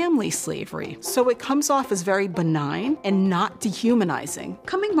is family slavery, so it comes off as very benign and not dehumanizing.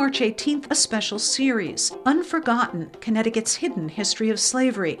 Coming March 18th, a special series, Unforgotten, Connecticut's Hidden History of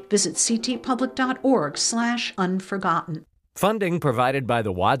Slavery. Visit ctpublic.org/unforgotten. Funding provided by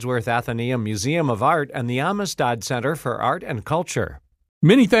the Wadsworth Atheneum Museum of Art and the Amistad Center for Art and Culture.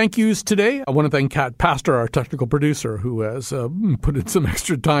 Many thank yous today. I want to thank Kat Pastor, our technical producer, who has put in some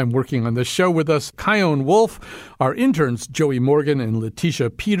extra time working on this show with us. Kyone Wolf, our interns, Joey Morgan and Letitia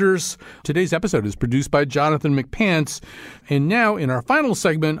Peters. Today's episode is produced by Jonathan McPants. And now, in our final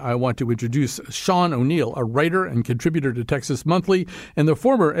segment, I want to introduce Sean O'Neill, a writer and contributor to Texas Monthly and the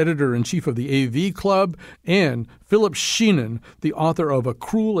former editor-in-chief of the AV Club, and Philip Sheenan, the author of A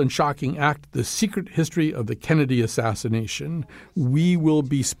Cruel and Shocking Act, The Secret History of the Kennedy Assassination. We will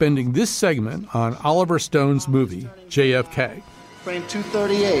be spending this segment on Oliver Stone's movie, JFK. Frame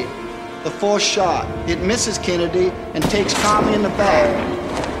 238, the fourth shot. It misses Kennedy and takes Conley in the back.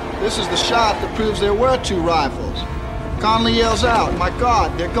 This is the shot that proves there were two rifles. Conley yells out, "My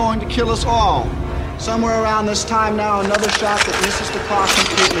God, they're going to kill us all." Somewhere around this time now, another shot that misses the car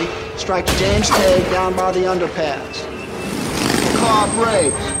completely strikes James Tague down by the underpass. The car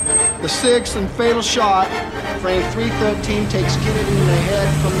brakes. The sixth and fatal shot, frame 313, takes Kennedy in the head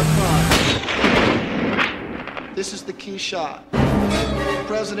from the front. This is the key shot. The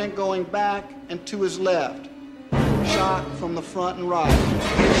president going back and to his left. Shot from the front and right.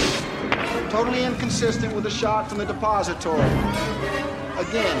 Totally inconsistent with the shot from the depository.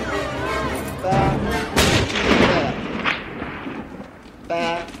 Again, back to the left.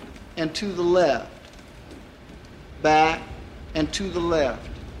 Back and to the left. Back and to the left.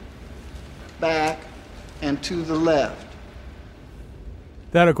 Back and to the left.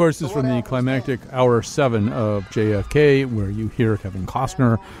 That, of course, is from the climactic Hour 7 of JFK, where you hear Kevin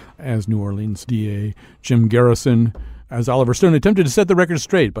Costner as New Orleans DA Jim Garrison, as Oliver Stone attempted to set the record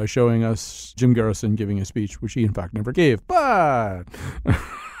straight by showing us Jim Garrison giving a speech, which he, in fact, never gave. But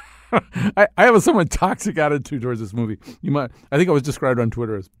I have a somewhat toxic attitude towards this movie. I think I was described on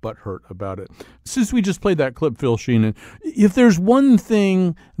Twitter as butthurt about it. Since we just played that clip, Phil Sheenan, if there's one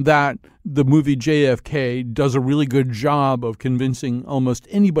thing that the movie JFK does a really good job of convincing almost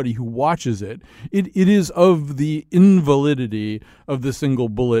anybody who watches it, it is of the invalidity of the single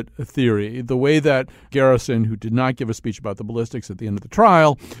bullet theory. The way that Garrison, who did not give a speech about the ballistics at the end of the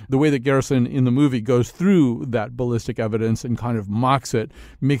trial, the way that Garrison in the movie goes through that ballistic evidence and kind of mocks it,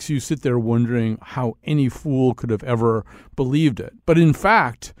 makes you sit there wondering how any fool could have ever believed it. But in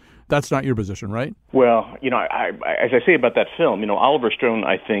fact, that's not your position, right? Well, as I say about that film, Oliver Stone,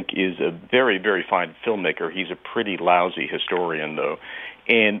 I think, is a very, very fine filmmaker. He's a pretty lousy historian, though.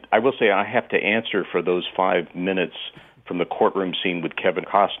 And I will say I have to answer for those 5 minutes from the courtroom scene with Kevin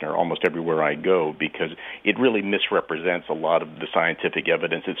Costner almost everywhere I go, because it really misrepresents a lot of the scientific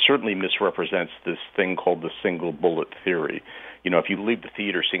evidence. It certainly misrepresents this thing called the single bullet theory. If you leave the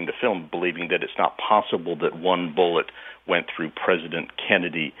theater seeing the film believing that it's not possible that one bullet went through President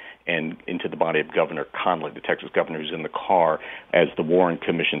Kennedy and into the body of Governor Conley, the Texas governor who's in the car, as the Warren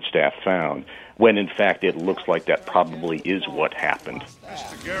Commission staff found, when in fact it looks like that probably is what happened.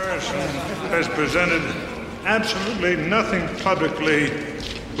 Mr. Garrison has presented absolutely nothing publicly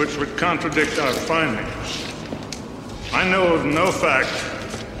which would contradict our findings. I know of no fact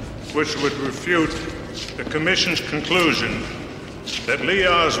which would refute the Commission's conclusion that Lee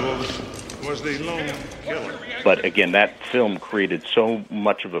Oswald was the lone killer. But again, that film created so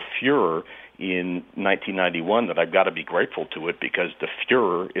much of a furor in 1991 that I've got to be grateful to it, because the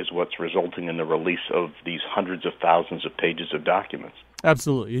furor is what's resulting in the release of these hundreds of thousands of pages of documents.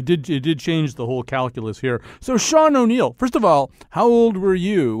 Absolutely. It did change the whole calculus here. So, Sean O'Neill, first of all, how old were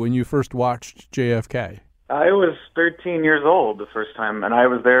you when you first watched JFK? I was 13 years old the first time, and I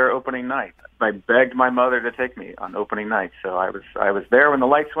was there opening night. I begged my mother to take me on opening night, so I was there when the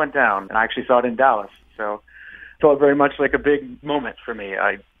lights went down, and I actually saw it in Dallas. So it felt very much like a big moment for me.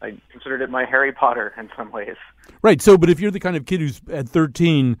 I considered it my Harry Potter in some ways. Right. So, but if you're the kind of kid who's at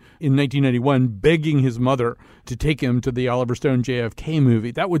 13 in 1991 begging his mother to take him to the Oliver Stone JFK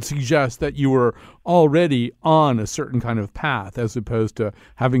movie, that would suggest that you were already on a certain kind of path as opposed to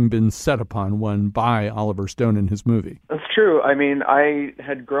having been set upon one by Oliver Stone in his movie. That's true. I mean, I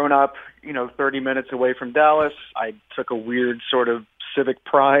had grown up, 30 minutes away from Dallas. I took a weird sort of civic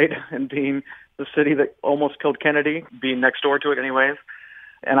pride in being the city that almost killed Kennedy, being next door to it anyways.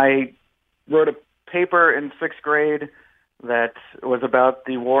 And I wrote a paper in 6th grade that was about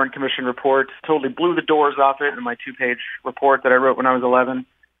the Warren Commission report, totally blew the doors off it in my 2-page report that I wrote when I was 11,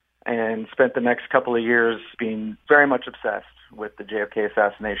 and spent the next couple of years being very much obsessed with the JFK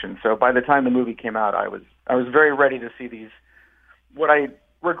assassination. So by the time the movie came out, I was very ready to see these, what I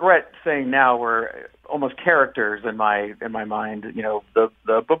regret saying now were almost characters in my mind, the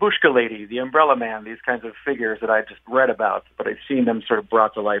babushka lady, the umbrella man, these kinds of figures that I just read about, but I've seen them sort of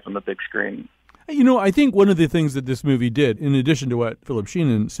brought to life on the big screen. I think one of the things that this movie did, in addition to what Philip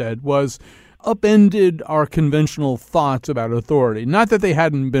Sheenan said, was upended our conventional thoughts about authority. Not that they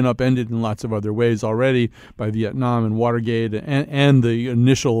hadn't been upended in lots of other ways already by Vietnam and Watergate and the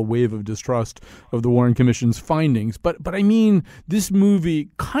initial wave of distrust of the Warren Commission's findings. But I mean, this movie,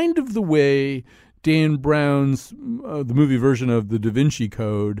 kind of the way Dan Brown's, the movie version of the Da Vinci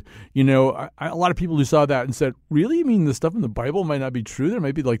Code, a lot of people who saw that and said, really? You mean the stuff in the Bible might not be true? There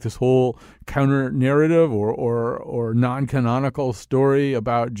might be like this whole counter narrative or non-canonical story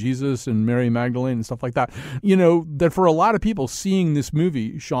about Jesus and Mary Magdalene and stuff like that. That for a lot of people, seeing this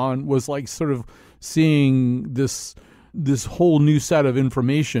movie, Sean, was like sort of seeing this whole new set of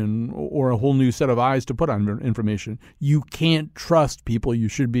information or a whole new set of eyes to put on information. You can't trust people you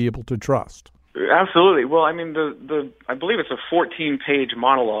should be able to trust. Absolutely. Well, I mean, I believe it's a 14-page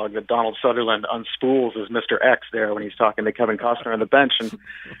monologue that Donald Sutherland unspools as Mr. X there when he's talking to Kevin Costner on the bench, and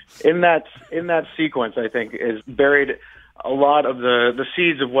in that sequence, I think, is buried a lot of the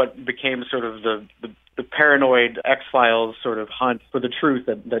seeds of what became sort of the paranoid X-Files sort of hunt for the truth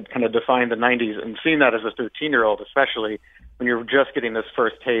that kind of defined the 90s, and seeing that as a 13-year-old, especially when you're just getting this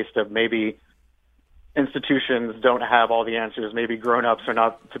first taste of maybe institutions don't have all the answers, maybe grown-ups are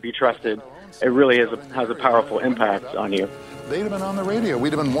not to be trusted, it really has a powerful impact on you. They'd have been on the radio.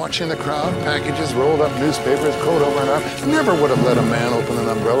 We'd have been watching the crowd, packages, rolled up newspapers, coat over and arm. Never would have let a man open an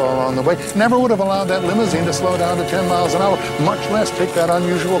umbrella along the way. Never would have allowed that limousine to slow down to 10 miles an hour, much less take that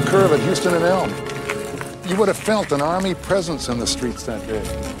unusual curve at Houston and Elm. You would have felt an Army presence in the streets that day.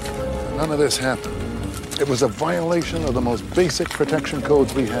 None of this happened. It was a violation of the most basic protection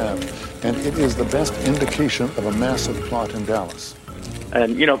codes we have, and it is the best indication of a massive plot in Dallas.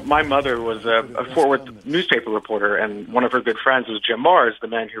 And, my mother was a Fort Worth newspaper reporter, and one of her good friends was Jim Mars, the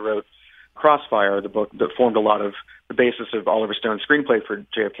man who wrote Crossfire, the book that formed a lot of the basis of Oliver Stone's screenplay for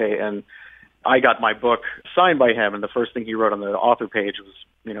JFK. And I got my book signed by him, and the first thing he wrote on the author page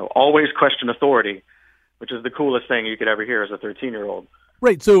was, always question authority, which is the coolest thing you could ever hear as a 13-year-old.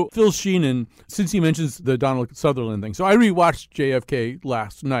 Right. So Phil Sheenan, since he mentions the Donald Sutherland thing, so I rewatched JFK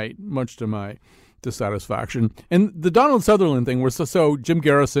last night, much to my dissatisfaction. And the Donald Sutherland thing was so Jim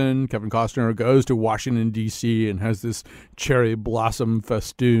Garrison, Kevin Costner, goes to Washington, D.C. and has this cherry blossom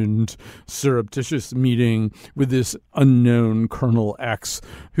festooned surreptitious meeting with this unknown Colonel X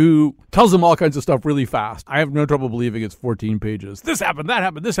who tells him all kinds of stuff really fast. I have no trouble believing it's 14 pages. This happened, that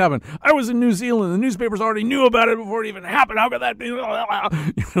happened, this happened. I was in New Zealand. The newspapers already knew about it before it even happened. How could that be?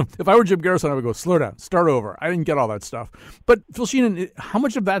 If I were Jim Garrison, I would go, slow down, start over. I didn't get all that stuff. But Phil Sheenan, how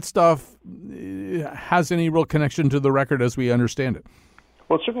much of that stuff has any real connection to the record as we understand it?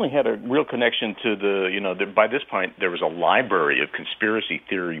 Well, it certainly had a real connection to by this point, there was a library of conspiracy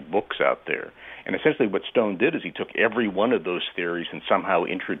theory books out there. And essentially what Stone did is he took every one of those theories and somehow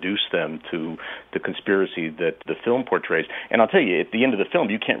introduced them to the conspiracy that the film portrays. And I'll tell you, at the end of the film,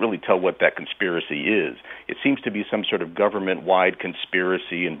 you can't really tell what that conspiracy is. It seems to be some sort of government-wide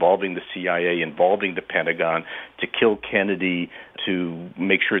conspiracy involving the CIA, involving the Pentagon, to kill Kennedy, to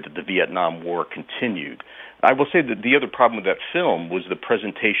make sure that the Vietnam War continued. I will say that the other problem with that film was the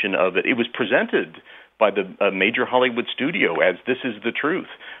presentation of it. It was presented by the major Hollywood studio as this is the truth.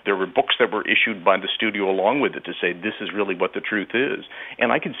 There were books that were issued by the studio along with it to say this is really what the truth is.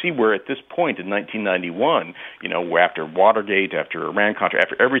 And I can see where at this point in 1991, after Watergate, after Iran-Contra,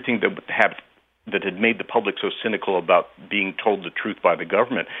 after everything that had made the public so cynical about being told the truth by the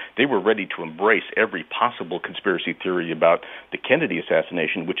government, they were ready to embrace every possible conspiracy theory about the Kennedy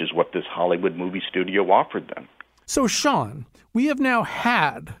assassination, which is what this Hollywood movie studio offered them. So, Sean, we have now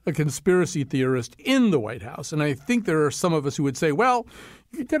had a conspiracy theorist in the White House, and I think there are some of us who would say, well,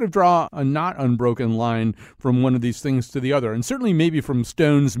 you've got to draw a not unbroken line from one of these things to the other, and certainly maybe from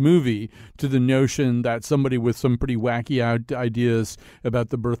Stone's movie to the notion that somebody with some pretty wacky ideas about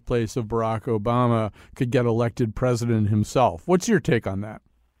the birthplace of Barack Obama could get elected president himself. What's your take on that?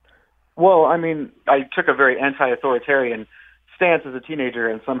 Well, I mean, I took a very anti-authoritarian stance as a teenager,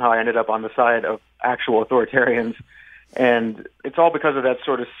 and somehow I ended up on the side of actual authoritarians. And it's all because of that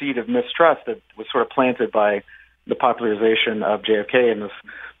sort of seed of mistrust that was sort of planted by the popularization of JFK and this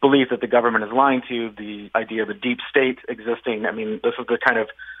belief that the government is lying to you, the idea of a deep state existing. I mean, this is the kind of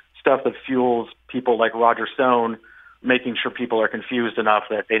stuff that fuels people like Roger Stone, making sure people are confused enough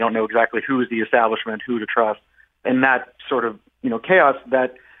that they don't know exactly who is the establishment, who to trust. And that sort of, chaos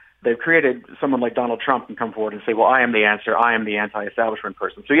that they've created, someone like Donald Trump can come forward and say, well, I am the answer. I am the anti-establishment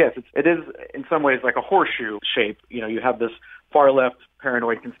person. So yes, it is in some ways like a horseshoe shape. You have this far left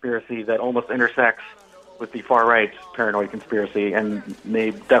paranoid conspiracy that almost intersects with the far right paranoid conspiracy, and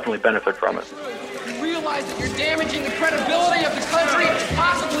they definitely benefit from it. You realize that you're damaging the credibility of the country,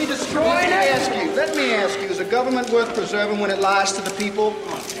 possibly destroying it? Let me ask you, is a government worth preserving when it lies to the people?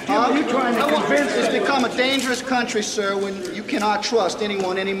 You're trying to convince us. It's become a dangerous country, sir, when you cannot trust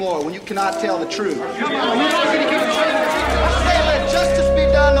anyone anymore, when you cannot tell the truth. Come on, you're not going to give Say, let justice be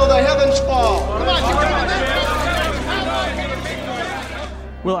done, though the heavens fall. Come on,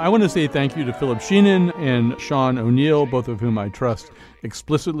 Well, I want to say thank you to Philip Sheenan and Sean O'Neill, both of whom I trust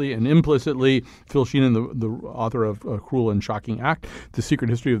explicitly and implicitly. Phil Sheenan, the author of A Cruel and Shocking Act, The Secret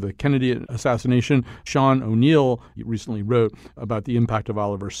History of the Kennedy Assassination. Sean O'Neill recently wrote about the impact of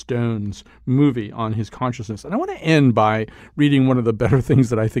Oliver Stone's movie on his consciousness. And I want to end by reading one of the better things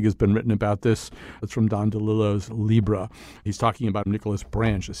that I think has been written about this. It's from Don DeLillo's Libra. He's talking about Nicholas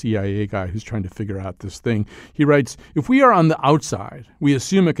Branch, a CIA guy who's trying to figure out this thing. He writes, if we are on the outside, we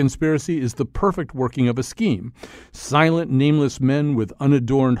assume a conspiracy is the perfect working of a scheme. Silent, nameless men with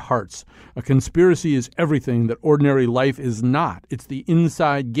unadorned hearts. A conspiracy is everything that ordinary life is not. It's the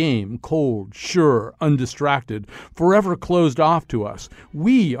inside game, cold, sure, undistracted, forever closed off to us.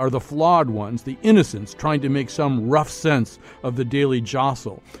 We are the flawed ones, the innocents trying to make some rough sense of the daily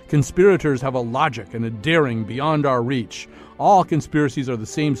jostle. Conspirators have a logic and a daring beyond our reach. All conspiracies are the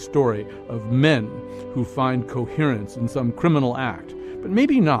same story of men who find coherence in some criminal act. But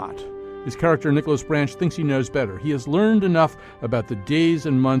maybe not. His character, Nicholas Branch, thinks he knows better. He has learned enough about the days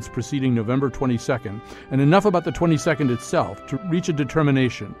and months preceding November 22nd, and enough about the 22nd itself to reach a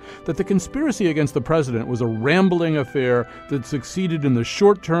determination that the conspiracy against the president was a rambling affair that succeeded in the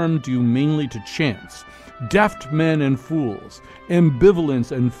short term due mainly to chance, deft men and fools,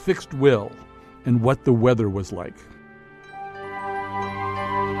 ambivalence and fixed will, and what the weather was like.